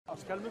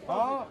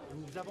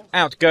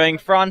Outgoing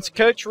France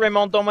coach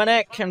Raymond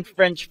Domenech and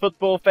French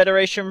Football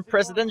Federation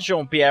President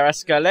Jean-Pierre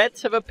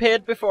Escalettes have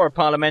appeared before a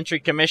parliamentary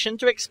commission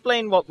to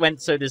explain what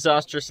went so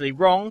disastrously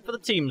wrong for the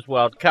team's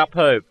World Cup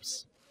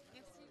hopes.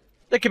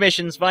 The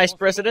Commission's Vice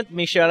President,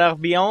 Michel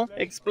Herbillon,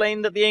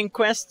 explained that the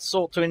inquest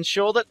sought to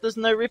ensure that there's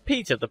no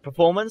repeat of the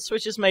performance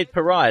which has made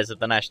pariahs of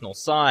the national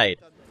side.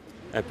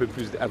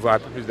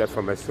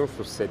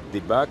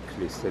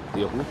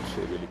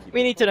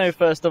 We need to know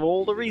first of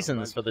all the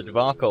reasons for the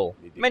debacle.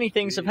 Many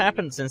things have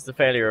happened since the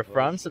failure of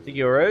France at the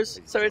Euros,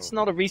 so it's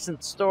not a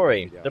recent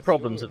story, the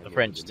problems of the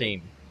French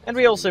team. And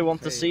we also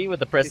want to see with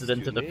the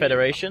President of the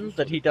Federation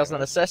that he does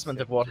an assessment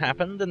of what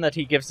happened and that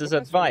he gives us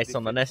advice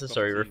on the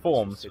necessary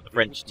reforms for the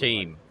French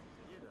team.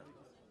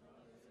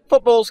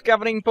 Football's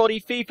governing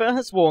body FIFA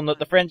has warned that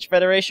the French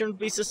Federation would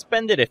be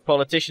suspended if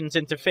politicians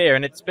interfere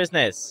in its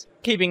business.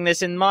 Keeping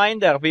this in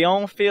mind,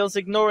 Herbillon feels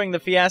ignoring the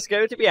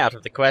fiasco to be out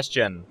of the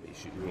question.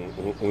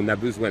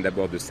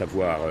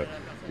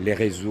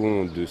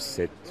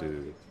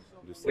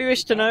 We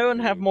wish to know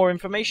and have more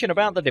information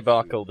about the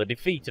debacle, the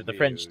defeat of the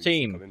French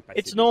team.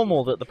 It's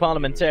normal that the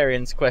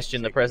parliamentarians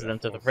question the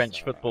President of the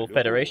French Football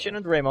Federation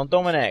and Raymond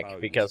Domenech,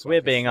 because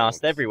we're being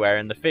asked everywhere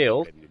in the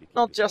field,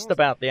 not just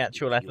about the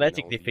actual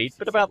athletic defeat,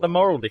 but about the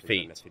moral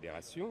defeat.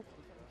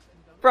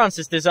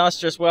 France's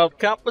disastrous World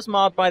Cup was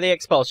marred by the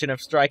expulsion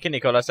of striker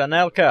Nicolas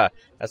Anelka,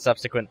 a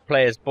subsequent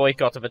players'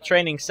 boycott of a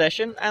training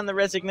session, and the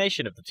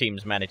resignation of the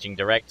team's managing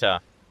director.